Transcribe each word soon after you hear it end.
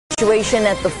Situation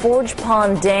at the Forge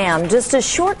Pond Dam. Just a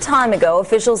short time ago,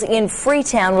 officials in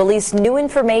Freetown released new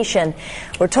information.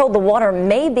 We're told the water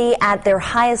may be at their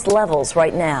highest levels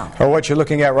right now. Well, what you're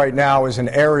looking at right now is an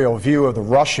aerial view of the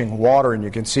rushing water, and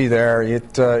you can see there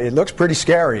it looks pretty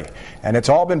scary. And it's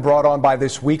all been brought on by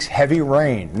this week's heavy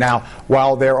rain. Now,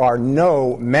 while there are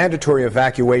no mandatory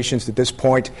evacuations at this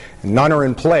point, none are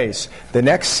in place, the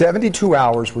next 72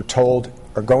 hours, we're told,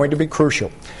 are going to be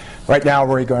crucial. Right now,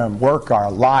 we're going to work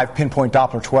our live Pinpoint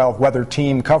Doppler 12 weather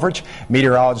team coverage.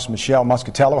 Meteorologist Michelle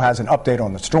Muscatello has an update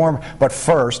on the storm. But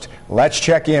first, let's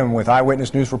check in with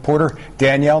Eyewitness News reporter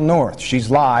Danielle North.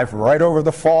 She's live right over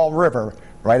the Fall River,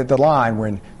 right at the line. We're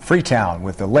in Freetown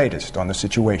with the latest on the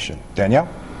situation. Danielle?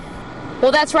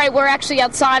 Well, that's right. We're actually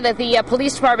outside of the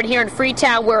police department here in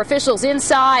Freetown, where officials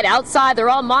inside, outside,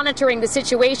 they're all monitoring the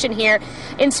situation here.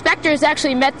 Inspectors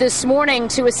actually met this morning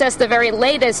to assess the very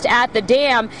latest at the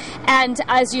dam. And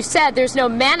as you said, there's no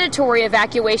mandatory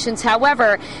evacuations.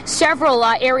 However, several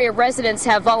area residents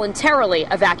have voluntarily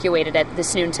evacuated at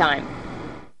this noontime.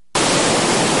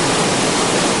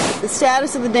 The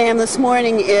status of the dam this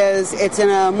morning is it's in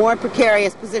a more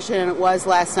precarious position than it was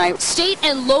last night. State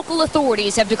and local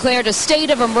authorities have declared a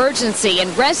state of emergency, and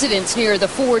residents near the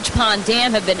Forge Pond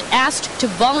Dam have been asked to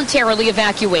voluntarily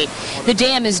evacuate. The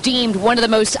dam is deemed one of the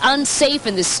most unsafe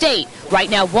in the state. Right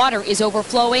now, water is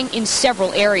overflowing in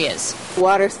several areas.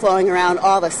 Water's flowing around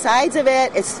all the sides of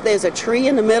it. There's a tree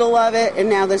in the middle of it,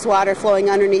 and now there's water flowing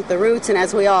underneath the roots. And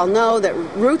as we all know, that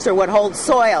roots are what hold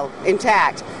soil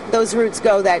intact. Those roots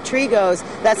go, that tree goes,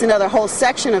 that's another whole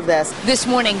section of this. This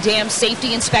morning, dam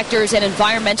safety inspectors and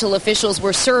environmental officials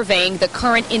were surveying the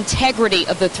current integrity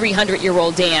of the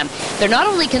 300-year-old dam. They're not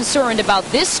only concerned about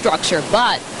this structure,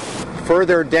 but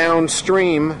further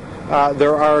downstream,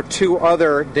 there are two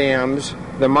other dams,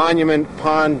 the Monument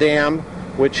Pond Dam,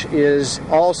 which is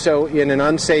also in an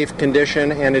unsafe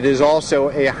condition, and it is also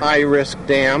a high-risk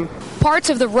dam. Parts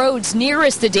of the roads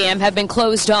nearest the dam have been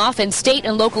closed off, and state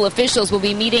and local officials will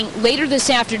be meeting later this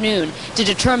afternoon to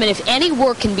determine if any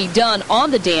work can be done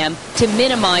on the dam to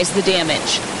minimize the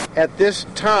damage. At this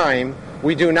time,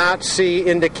 we do not see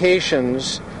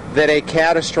indications that a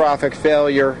catastrophic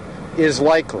failure is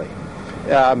likely.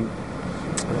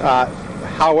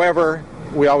 However,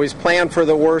 we always plan for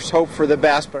the worst, hope for the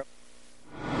best.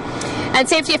 And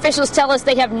safety officials tell us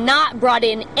they have not brought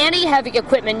in any heavy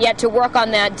equipment yet to work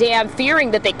on that dam,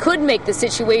 fearing that they could make the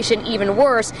situation even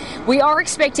worse. We are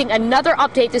expecting another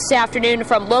update this afternoon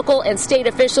from local and state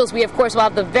officials. We, of course, will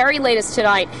have the very latest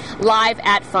tonight live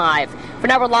at 5. For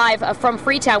now, we're live from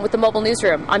Freetown with the Mobile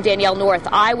Newsroom. I'm Danielle North,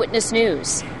 Eyewitness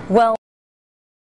News. Well.